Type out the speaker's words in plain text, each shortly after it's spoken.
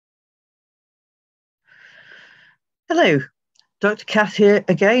Hello, Dr. Cath here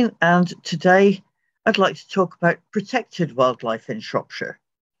again, and today I'd like to talk about protected wildlife in Shropshire.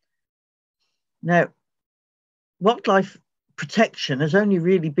 Now, wildlife protection has only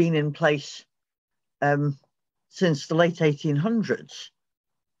really been in place since the late 1800s.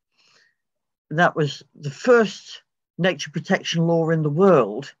 That was the first nature protection law in the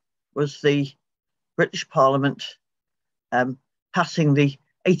world, was the British Parliament passing the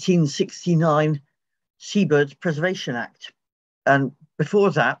 1869 Seabirds Preservation Act. And before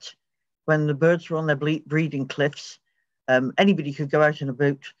that, when the birds were on their breeding cliffs, anybody could go out in a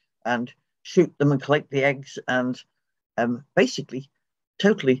boat and shoot them and collect the eggs and basically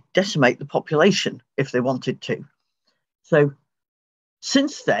totally decimate the population if they wanted to. So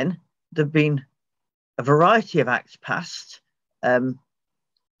since then, there have been a variety of acts passed to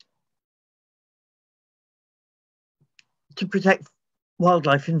protect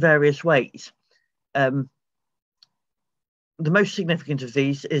wildlife in various ways. The most significant of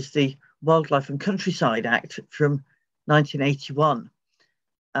these is the Wildlife and Countryside Act from 1981.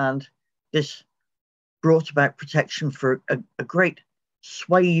 And this brought about protection for a great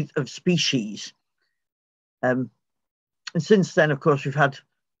swathe of species. And since then, of course, we've had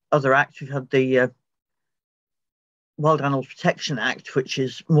other acts. We've had the Wild Animals Protection Act, which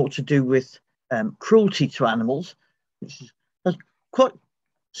is more to do with cruelty to animals, which is quite.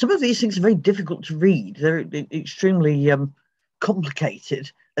 Some of these things are very difficult to read. They're extremely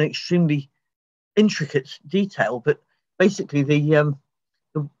complicated and extremely intricate detail, but basically the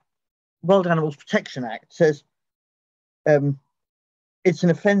Wild Animals Protection Act says it's an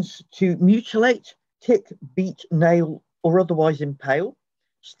offence to mutilate, tick, beat, nail, or otherwise impale,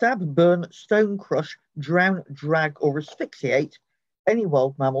 stab, burn, stone, crush, drown, drag, or asphyxiate any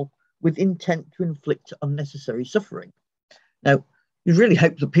wild mammal with intent to inflict unnecessary suffering. Now, you really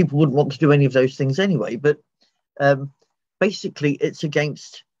hope that people wouldn't want to do any of those things anyway, but basically it's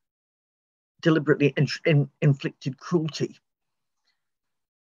against deliberately inflicted cruelty.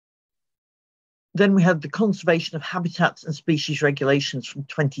 Then we have the Conservation of Habitats and Species Regulations from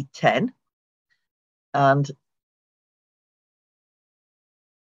 2010. And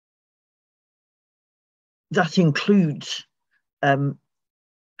that includes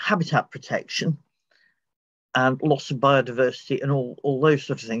habitat protection and loss of biodiversity and all those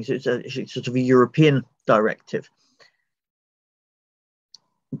sort of things. It's sort of a European directive.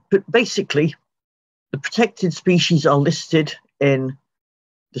 But basically, the protected species are listed in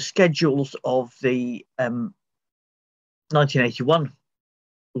the schedules of the 1981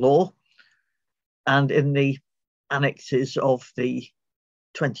 law and in the annexes of the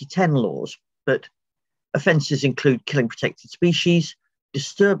 2010 laws. But offences include killing protected species,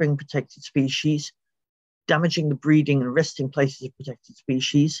 disturbing protected species, damaging the breeding and resting places of protected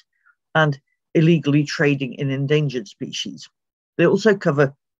species, and illegally trading in endangered species. They also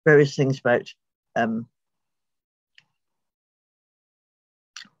cover various things about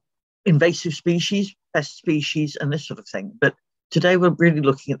invasive species, pest species, and this sort of thing. But today we're really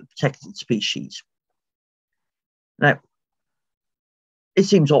looking at the protected species. Now, it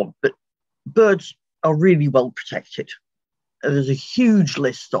seems odd, but birds are really well protected. There's a huge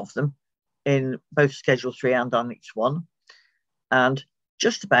list of them in both Schedule 3 and Annex 1, and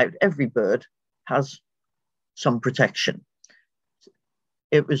just about every bird has some protection.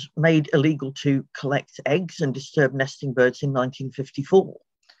 It was made illegal to collect eggs and disturb nesting birds in 1954.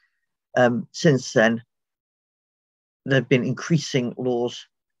 Since then, there have been increasing laws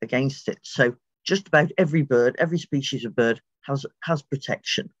against it. So just about every bird, every species of bird has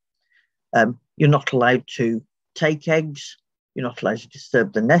protection. You're not allowed to take eggs. You're not allowed to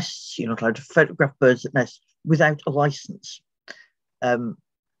disturb the nests. You're not allowed to photograph birds at nests without a license.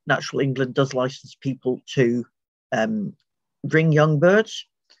 Natural England does license people to bring young birds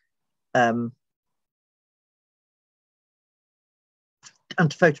and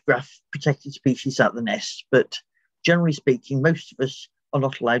to photograph protected species at the nest. But generally speaking, most of us are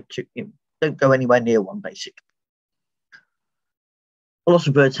not allowed to, don't go anywhere near one, basically. A lot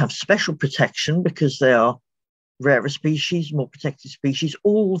of birds have special protection because they are rarer species, more protected species.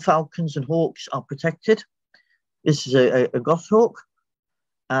 All falcons and hawks are protected. This is a goshawk,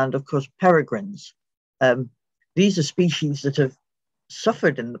 and of course peregrines. These are species that have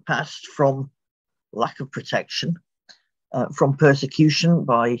suffered in the past from lack of protection, from persecution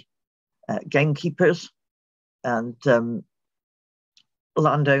by gamekeepers and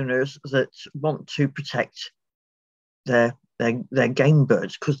landowners that want to protect their game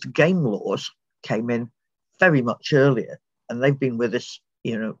birds, because the game laws came in very much earlier, and they've been with us,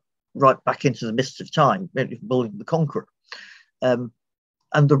 right back into the mists of time, William the Conqueror. And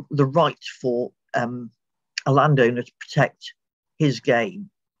the right for a landowner to protect his game.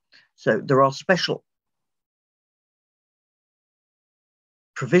 So there are special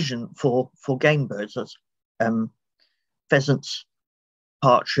provision for game birds, as pheasants,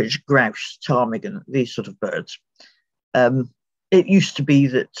 partridge, grouse, ptarmigan, these sort of birds. It used to be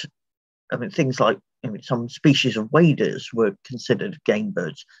that, things like some species of waders were considered game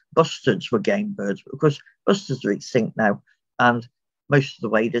birds. Bustards were game birds. Of course, bustards are extinct now, and most of the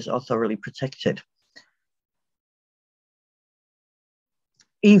waders are thoroughly protected.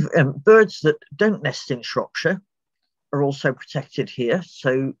 Even birds that don't nest in Shropshire are also protected here.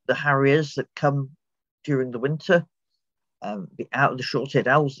 So the harriers that come during the winter, the short-eared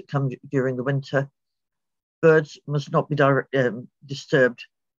owls that come during the winter, birds must not be disturbed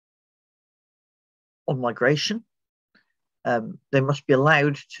on migration. They must be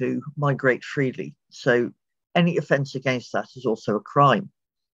allowed to migrate freely. So any offence against that is also a crime.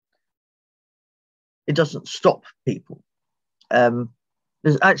 It doesn't stop people.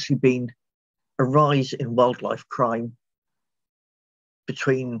 There's actually been a rise in wildlife crime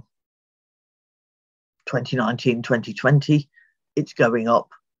between 2019 and 2020. It's going up.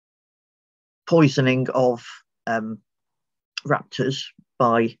 Poisoning of raptors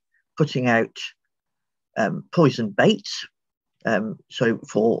by putting out poison baits. So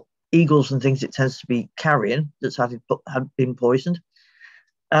for eagles and things, it tends to be carrion that's had been poisoned.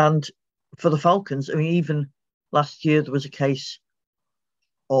 And for the falcons, even last year there was a case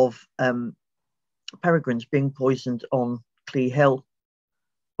of peregrines being poisoned on Clee Hill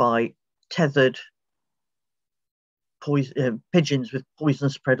by tethered pigeons with poison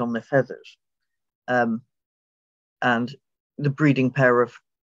spread on their feathers. And the breeding pair of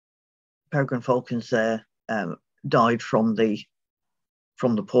peregrine falcons there died from the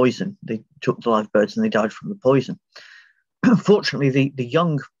poison. They took the live birds and they died from the poison. Fortunately,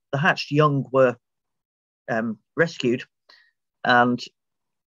 the hatched young were rescued and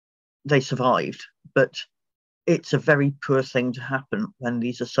they survived, but it's a very poor thing to happen when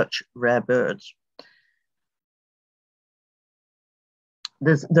these are such rare birds.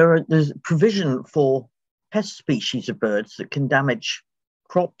 There's provision for pest species of birds that can damage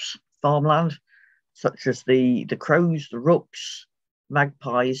crops, farmland, such as the crows, the rooks,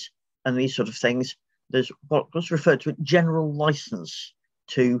 magpies, and these sort of things. There's what's referred to as general license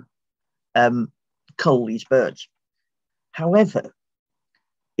to cull these birds. However,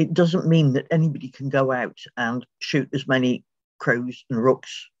 it doesn't mean that anybody can go out and shoot as many crows and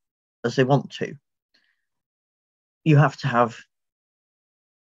rooks as they want to. You have to have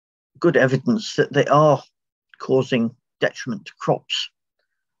good evidence that they are causing detriment to crops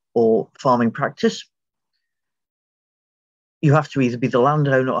or farming practice. You have to either be the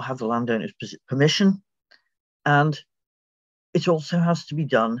landowner or have the landowner's permission. And it also has to be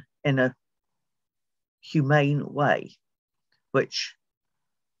done in a humane way, which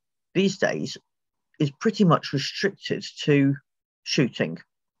these days is pretty much restricted to shooting.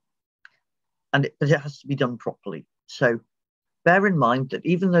 But it has to be done properly. So bear in mind that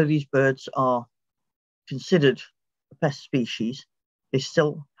even though these birds are considered a pest species, they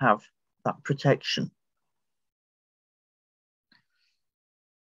still have that protection.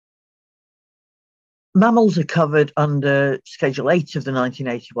 Mammals are covered under Schedule 8 of the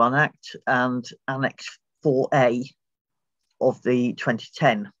 1981 Act and Annex 4A of the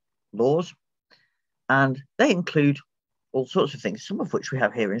 2010 laws. And they include all sorts of things, some of which we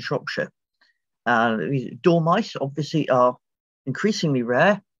have here in Shropshire. Dormice obviously are increasingly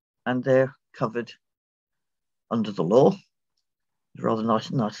rare and they're covered under the law. A rather nice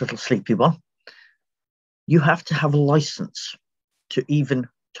little sleepy one. You have to have a license to even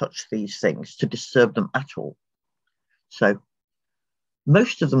touch these things, to disturb them at all. So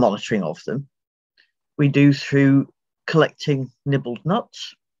most of the monitoring of them we do through collecting nibbled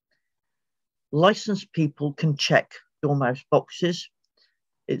nuts. Licensed people can check dormouse boxes.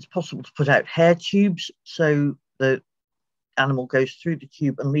 It's possible to put out hair tubes, so the animal goes through the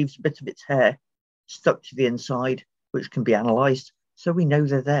tube and leaves a bit of its hair stuck to the inside, which can be analysed, so we know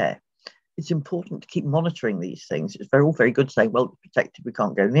they're there. It's important to keep monitoring these things. It's all very good saying, well, it's protected, we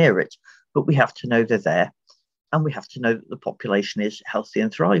can't go near it, but we have to know they're there, and we have to know that the population is healthy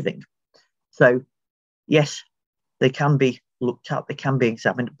and thriving. So, yes, they can be looked at, they can be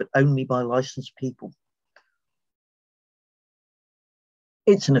examined, but only by licensed people.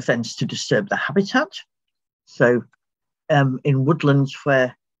 It's an offence to disturb the habitat. So in woodlands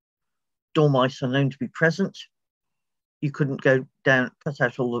where dormice are known to be present, you couldn't go down, cut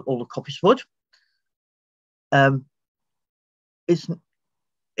out all the coppice wood.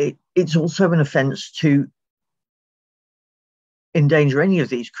 It's also an offence to endanger any of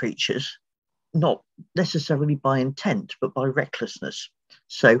these creatures not necessarily by intent, but by recklessness.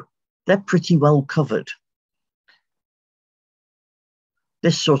 So they're pretty well covered.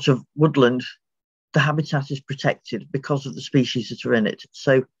 This sort of woodland, the habitat is protected because of the species that are in it.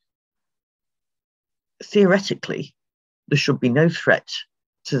 So theoretically, there should be no threat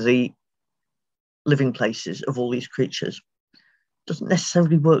to the living places of all these creatures. It doesn't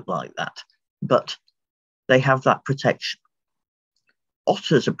necessarily work like that, but they have that protection.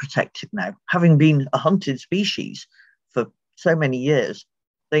 Otters are protected now. Having been a hunted species for so many years,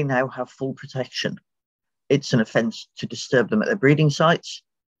 they now have full protection. It's an offence to disturb them at their breeding sites,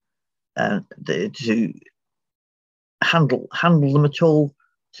 to handle them at all,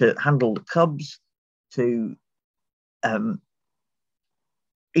 to handle the cubs, to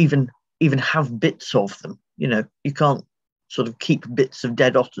even have bits of them. You know, you can't sort of keep bits of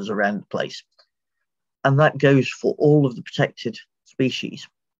dead otters around the place. And that goes for all of the protected species.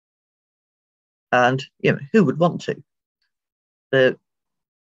 And, you know, who would want to?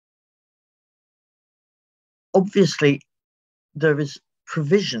 Obviously, there is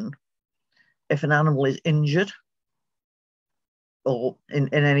provision if an animal is injured or in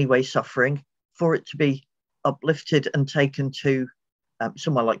any way suffering, for it to be uplifted and taken to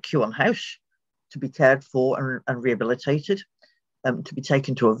somewhere like Kewan House to be cared for and rehabilitated, to be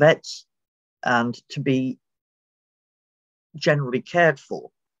taken to a vet's and to be generally cared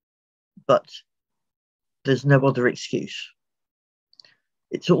for. But there's no other excuse.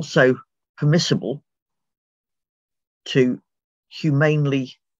 It's also permissible to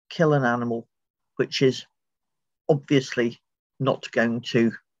humanely kill an animal which is obviously not going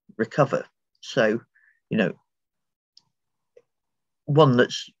to recover. So, you know, one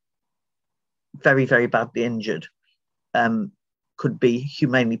that's very, very badly injured could be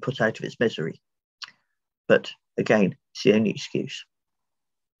humanely put out of its misery. But again, it's the only excuse.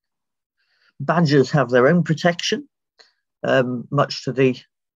 Badgers have their own protection, much to the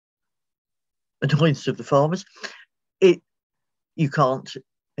annoyance of the farmers. You can't,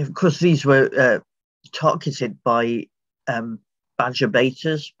 of course, these were targeted by badger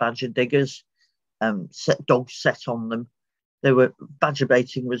baiters, badger diggers, dogs set on them. Badger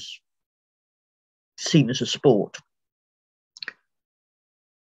baiting was seen as a sport.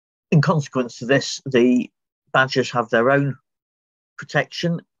 In consequence of this, the badgers have their own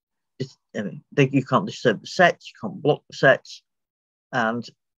protection. You can't disturb the sets, you can't block the sets, and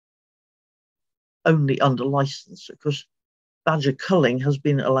only under license. Of course, badger culling has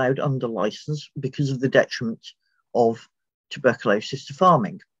been allowed under license because of the detriment of tuberculosis to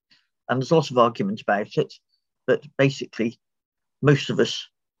farming. And there's lots of argument about it, but basically, most of us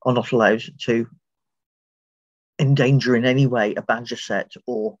are not allowed to endanger in any way a badger set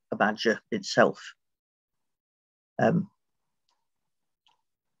or a badger itself. The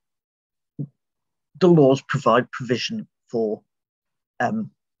laws provide provision for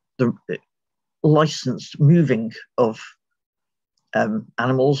the licensed moving of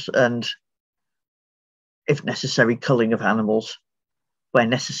animals and, if necessary, culling of animals where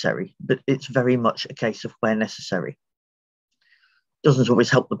necessary. But it's very much a case of where necessary. Doesn't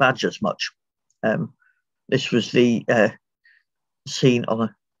always help the badgers much. This was the scene on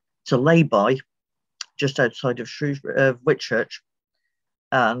a lay-by just outside of Shrewsbury, Whitchurch,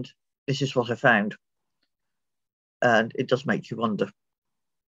 and this is what I found. And it does make you wonder.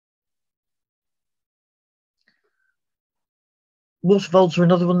 Watervoles are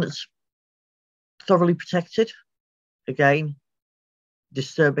another one that's thoroughly protected. Again,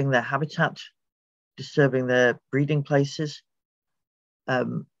 disturbing their habitat, disturbing their breeding places,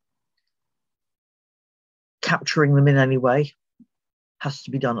 capturing them in any way has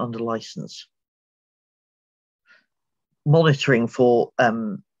to be done under license. Monitoring for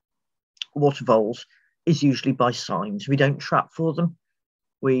watervoles is usually by signs. We don't trap for them.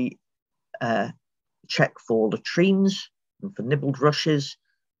 We check for latrines and for nibbled rushes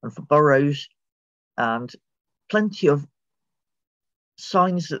and for burrows, and plenty of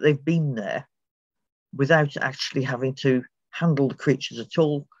signs that they've been there without actually having to handle the creatures at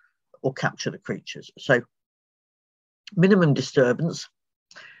all or capture the creatures. So minimum disturbance,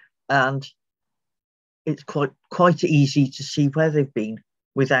 and it's quite easy to see where they've been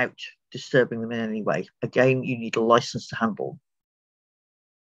without disturbing them in any way. Again, you need a license to handle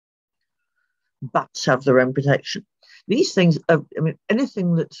them. Bats have their own protection. These things,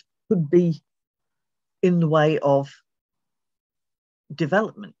 anything that could be in the way of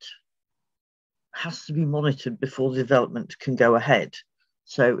development has to be monitored before the development can go ahead.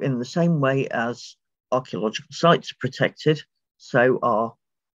 So in the same way as archaeological sites are protected, so are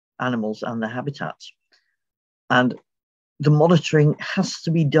animals and their habitats. And the monitoring has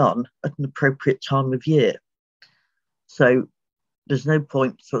to be done at an appropriate time of year. So there's no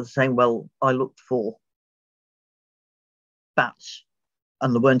point sort of saying, well, I looked for bats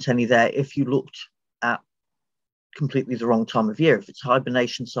and there weren't any there if you looked at completely the wrong time of year. If it's a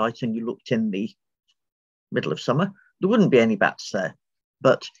hibernation site and you looked in the middle of summer, there wouldn't be any bats there.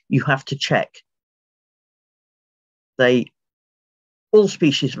 But you have to check. All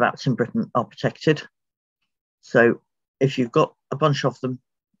species of bats in Britain are protected. So if you've got a bunch of them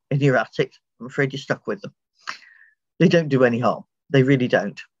in your attic, I'm afraid you're stuck with them. They don't do any harm. They really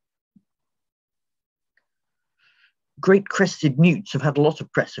don't. Great crested newts have had a lot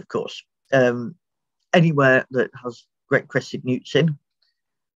of press, of course. Anywhere that has great crested newts in,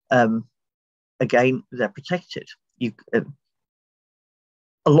 again, they're protected. There's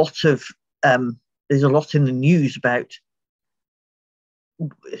a lot in the news about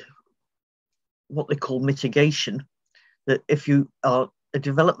what they call mitigation, that if you are a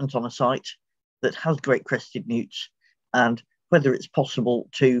development on a site that has great crested newts, and whether it's possible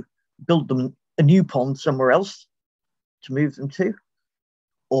to build them a new pond somewhere else to move them to,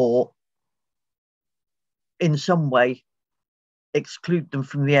 or in some way exclude them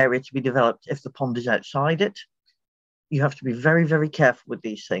from the area to be developed if the pond is outside it. You have to be very, very careful with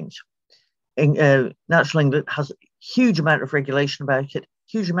these things. Natural England has a huge amount of regulation about it,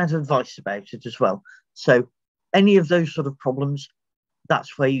 huge amount of advice about it as well. So any of those sort of problems,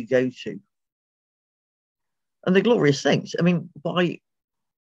 that's where you go to. And the glorious things. I mean,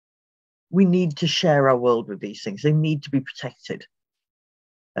 we need to share our world with these things. They need to be protected.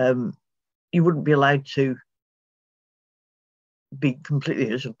 You wouldn't be allowed to be completely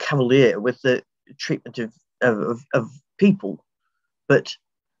sort of cavalier with the treatment of people. But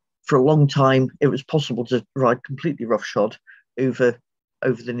for a long time, it was possible to ride completely roughshod over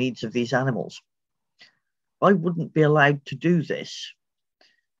the needs of these animals. I wouldn't be allowed to do this,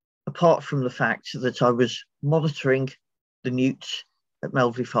 apart from the fact that I was monitoring the newts at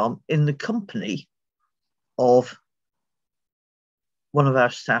Melville Farm in the company of one of our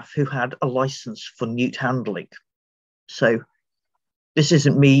staff who had a license for newt handling. So this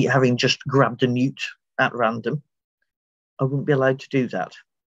isn't me having just grabbed a newt at random. I wouldn't be allowed to do that.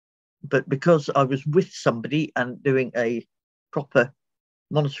 But because I was with somebody and doing a proper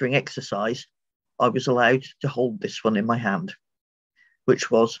monitoring exercise, I was allowed to hold this one in my hand, which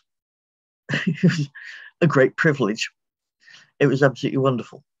was a great privilege. It was absolutely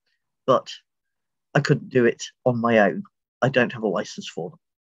wonderful, but I couldn't do it on my own. I don't have a license for them.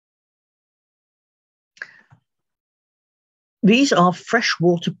 These are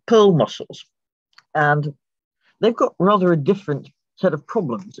freshwater pearl mussels, and they've got rather a different set of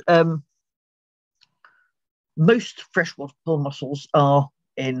problems. Most freshwater pearl mussels are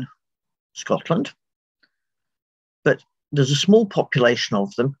in Scotland, but there's a small population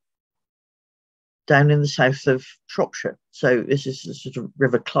of them down in the south of Shropshire. So this is the sort of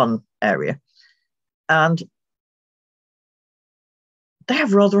River Clun area. And they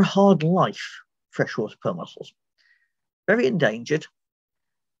have rather a hard life, freshwater pearl mussels. Very endangered.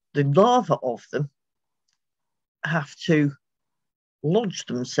 The larvae of them have to lodge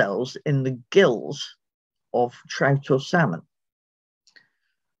themselves in the gills of trout or salmon.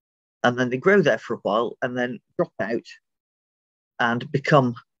 And then they grow there for a while and then drop out and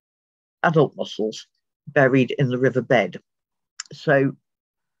become adult mussels buried in the riverbed. So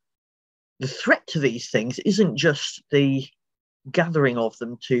the threat to these things isn't just the gathering of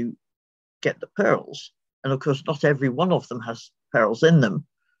them to get the pearls. And of course, not every one of them has pearls in them.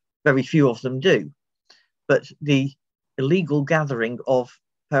 Very few of them do. But the illegal gathering of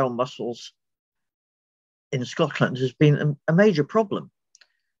pearl mussels in Scotland has been a major problem.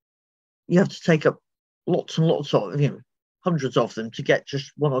 You have to take up lots and lots of, hundreds of them to get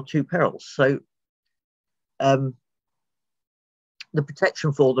just one or two pearls. So the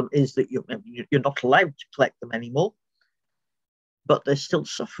protection for them is that you're not allowed to collect them anymore, but they're still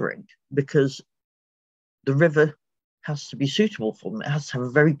suffering because the river has to be suitable for them. It has to have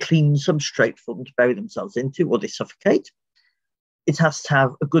a very clean substrate for them to bury themselves into, or they suffocate. It has to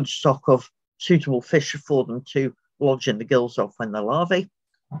have a good stock of suitable fish for them to lodge in the gills of when they're larvae.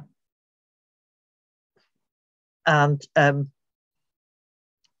 And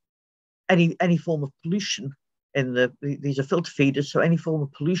any form of pollution in these are filter feeders, so any form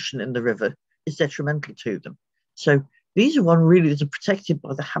of pollution in the river is detrimental to them. So these are one really that are protected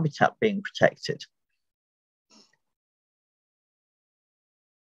by the habitat being protected.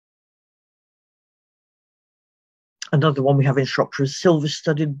 Another one we have in Shropshire is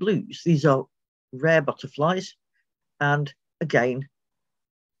silver-studded blues. These are rare butterflies and, again,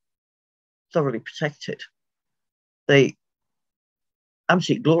 thoroughly protected. They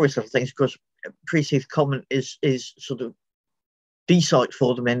absolutely glorious little things. Of course, Priestheath Common is sort of the site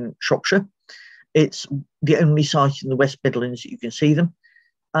for them in Shropshire. It's the only site in the West Midlands that you can see them,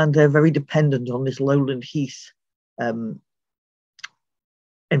 and they're very dependent on this lowland heath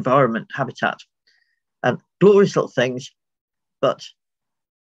environment, habitat. And glorious little things, but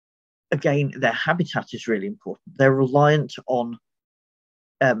again, their habitat is really important. They're reliant on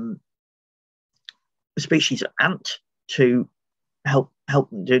the species of ant to help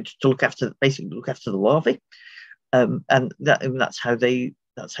them to look after, basically look after the larvae, and that's how they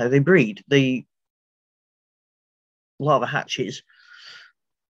breed. The larva hatches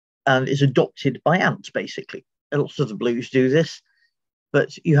and is adopted by ants, basically. And lots of the blues do this,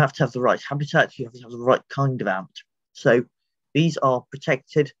 but you have to have the right habitat. You have to have the right kind of ant. So these are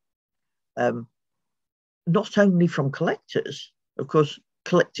protected, not only from collectors. Of course,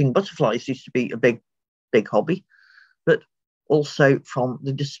 collecting butterflies used to be a big hobby, but also from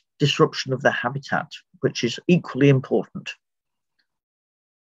the disruption of their habitat, which is equally important.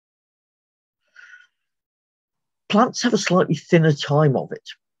 Plants have a slightly thinner time of it.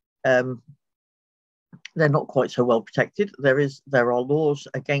 They're not quite so well protected. There are laws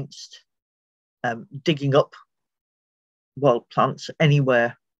against digging up wild plants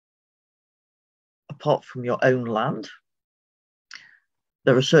anywhere apart from your own land.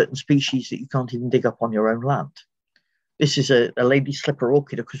 There are certain species that you can't even dig up on your own land. This is a lady slipper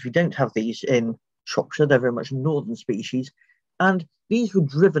orchid, because we don't have these in Shropshire. They're very much northern species, and these were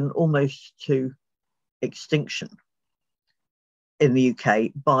driven almost to extinction in the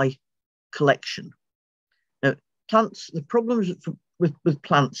UK by collection. Now, plants, the problems with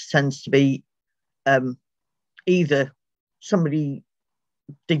plants tends to be either somebody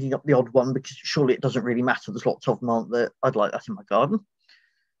digging up the odd one, because surely it doesn't really matter, there's lots of them, aren't there? I'd like that in my garden.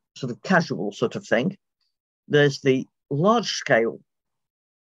 Sort of casual sort of thing. There's the large scale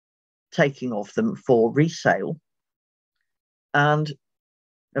taking of them for resale, and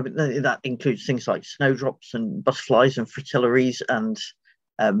that includes things like snowdrops and butterflies and fritillaries and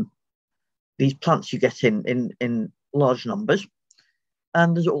these plants you get in large numbers.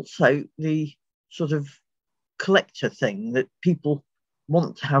 And there's also the sort of collector thing, that people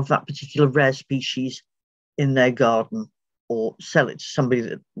want to have that particular rare species in their garden or sell it to somebody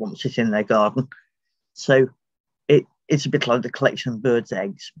that wants it in their garden. So it's a bit like the collection of birds'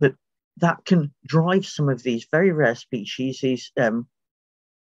 eggs, but that can drive some of these very rare species, these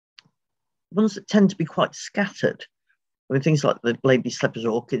ones that tend to be quite scattered. I mean, things like the lady slipper's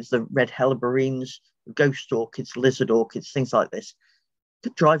orchids, the red helleborines, the ghost orchids, lizard orchids, things like this,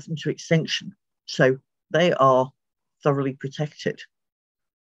 could drive them to extinction. So they are thoroughly protected.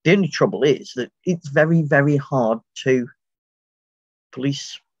 The only trouble is that it's very, very hard to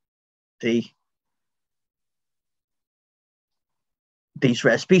police these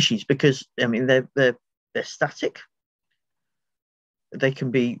rare species, because I mean they're static. They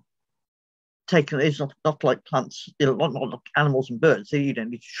can be taken. It's not like plants, not like animals and birds. So you don't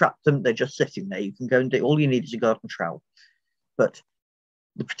need to trap them. They're just sitting there. You can go and do. All you need is a garden trowel, but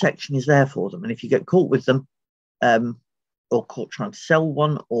the protection is there for them. And if you get caught with them, or caught trying to sell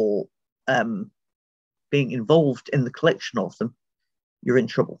one, or being involved in the collection of them, you're in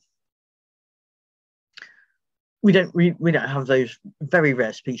trouble. We don't have those very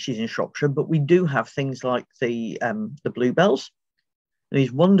rare species in Shropshire, but we do have things like the bluebells,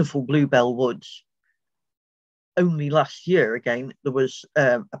 these wonderful bluebell woods. Only last year, again, there was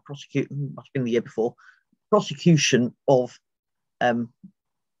a prosecution, must have been the year before, prosecution of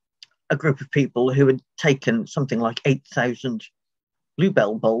a group of people who had taken something like 8,000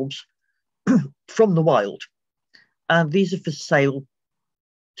 bluebell bulbs from the wild, and these are for sale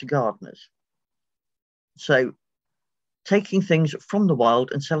to gardeners. So taking things from the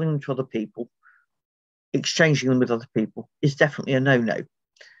wild and selling them to other people, exchanging them with other people, is definitely a no-no.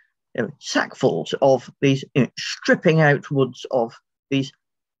 Sackfuls of these, stripping out woods of these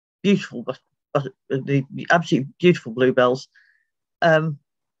beautiful, the absolutely beautiful bluebells,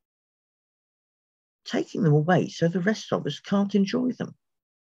 taking them away so the rest of us can't enjoy them.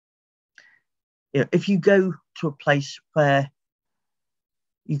 If you go to a place where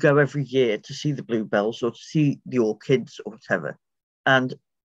you go every year to see the bluebells or to see the orchids or whatever, and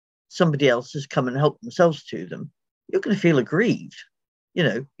somebody else has come and helped themselves to them, you're going to feel aggrieved.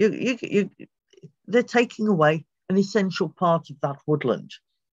 They're taking away an essential part of that woodland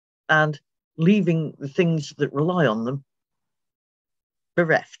and leaving the things that rely on them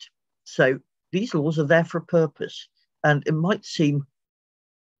bereft. So these laws are there for a purpose, and it might seem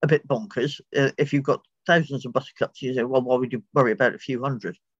a bit bonkers if you've got thousands of buttercups. You say, well, why would you worry about a few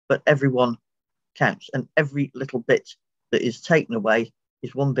hundred? But everyone counts, and every little bit that is taken away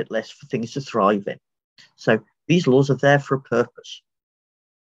is one bit less for things to thrive in. So these laws are there for a purpose.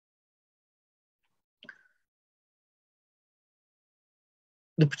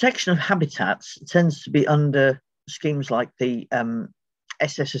 The protection of habitats tends to be under schemes like the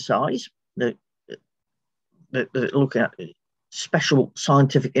SSSIs that look at special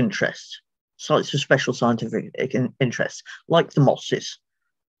scientific interests, sites of special scientific interests, like the mosses,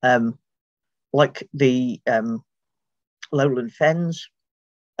 like the lowland fens,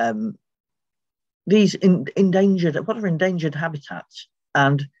 these endangered habitats.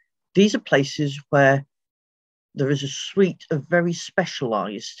 And these are places where there is a suite of very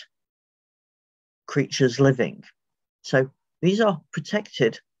specialised creatures living. So these are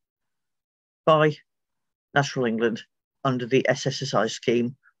protected by Natural England under the SSSI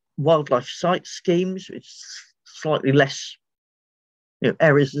scheme. Wildlife site schemes, it's slightly less,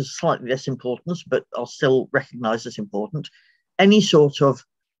 areas of slightly less importance, but are still recognised as important. Any sort of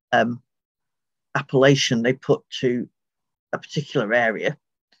appellation they put to a particular area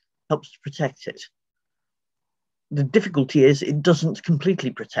helps to protect it. The difficulty is it doesn't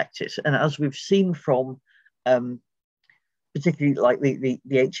completely protect it. And as we've seen from particularly like the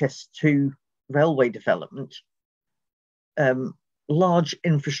HS2 railway development, large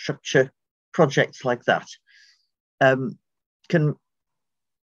infrastructure projects like that can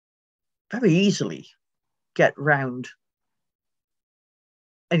very easily get round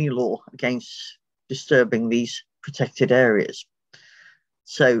any law against disturbing these protected areas.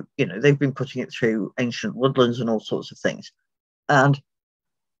 So, they've been putting it through ancient woodlands and all sorts of things. And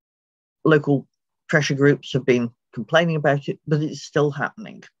local pressure groups have been complaining about it, but it's still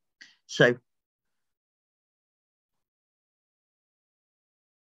happening. So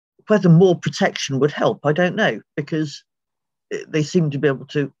whether more protection would help, I don't know, because they seem to be able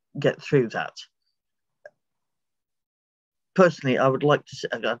to get through that. Personally, I would like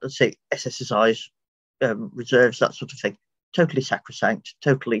to say SSSIs, reserves, that sort of thing, totally sacrosanct,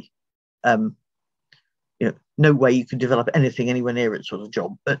 totally, no way you could develop anything anywhere near it sort of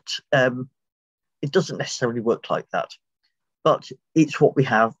job. But it doesn't necessarily work like that. But it's what we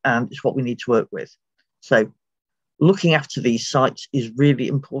have and it's what we need to work with. So looking after these sites is really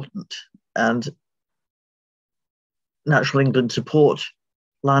important. And Natural England support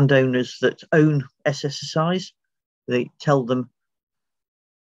landowners that own SSSIs. They tell them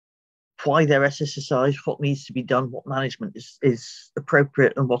why they're SSSIs, what needs to be done, what management is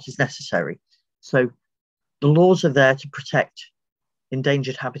appropriate and what is necessary. So the laws are there to protect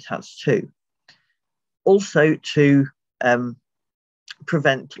endangered habitats too. Also to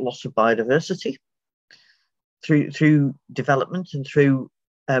prevent loss of biodiversity through development and through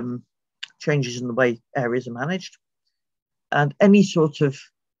changes in the way areas are managed. And any sort of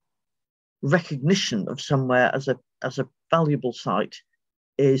recognition of somewhere as a valuable site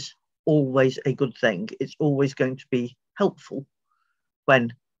is always a good thing. It's always going to be helpful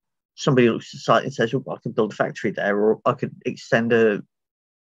when somebody looks at the site and says, oh, I could build a factory there, or I could extend a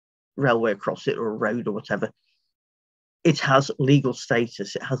railway across it, or a road, or whatever. It has legal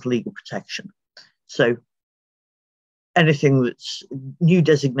status, it has legal protection. So anything that's new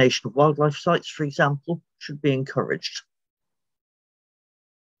designation of wildlife sites, for example, should be encouraged.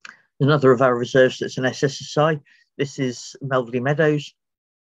 Another of our reserves that's an SSSI. This is Melville Meadows.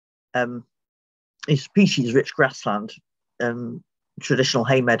 It's species-rich grassland, traditional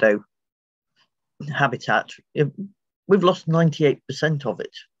hay meadow habitat. We've lost 98% of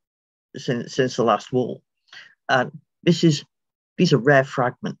it since the last war. And these are rare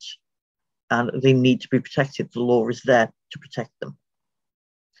fragments and they need to be protected. The law is there to protect them.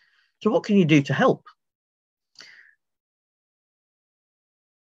 So what can you do to help?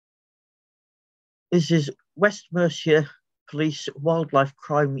 This is West Mercia Police Wildlife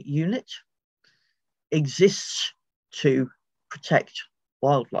Crime Unit. Exists to protect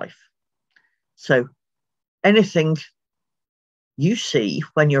wildlife. So anything you see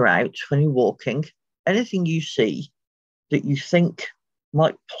when you're out, when you're walking, anything you see that you think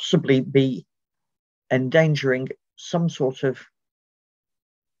might possibly be endangering some sort of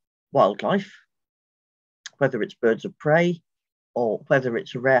wildlife, whether it's birds of prey, or whether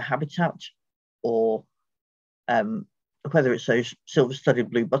it's a rare habitat, or whether it's those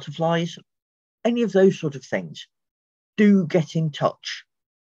silver-studded blue butterflies, any of those sort of things, do get in touch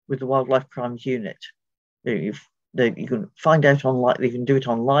with the Wildlife Crimes Unit. You can find out online, you can do it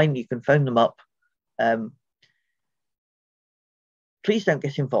online, you can phone them up. Please don't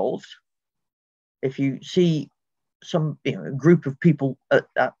get involved. If you see a group of people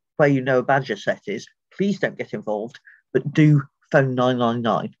at where you know a badger set is, please don't get involved, but do phone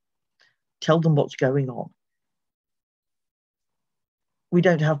 999. Tell them what's going on. we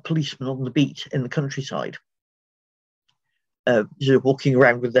don't have policemen on the beat in the countryside, walking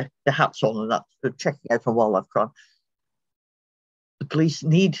around with their hats on and that, checking out for wildlife crime. The police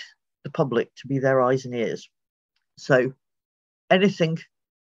need the public to be their eyes and ears. So anything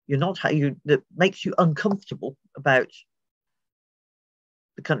that makes you uncomfortable about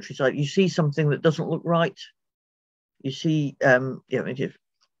the countryside, you see something that doesn't look right, you see,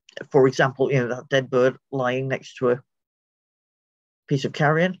 for example, that dead bird lying next to a piece of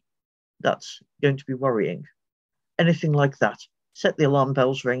carrion, that's going to be worrying. Anything like that, set the alarm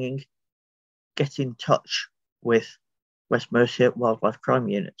bells ringing, get in touch with West Mercia Wildlife Crime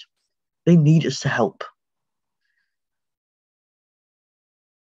Unit. They need us to help.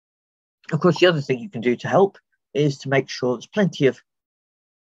 Of course, the other thing you can do to help is to make sure there's plenty of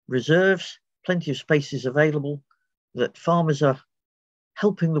reserves, plenty of spaces available, that farmers are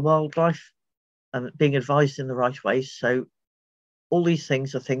helping the wildlife and being advised in the right ways. So all these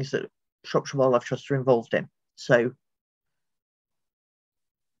things are things that Shropshire Wildlife Trust are involved in. So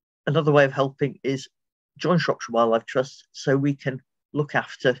another way of helping is join Shropshire Wildlife Trust so we can look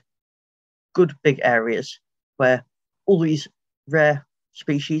after good big areas where all these rare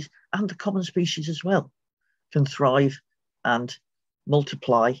species and the common species as well can thrive and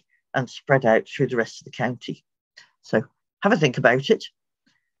multiply and spread out through the rest of the county. So have a think about it.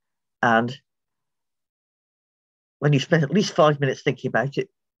 And when you spend at least 5 minutes thinking about it,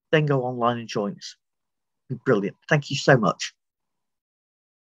 then go online and join us. Brilliant. Thank you so much.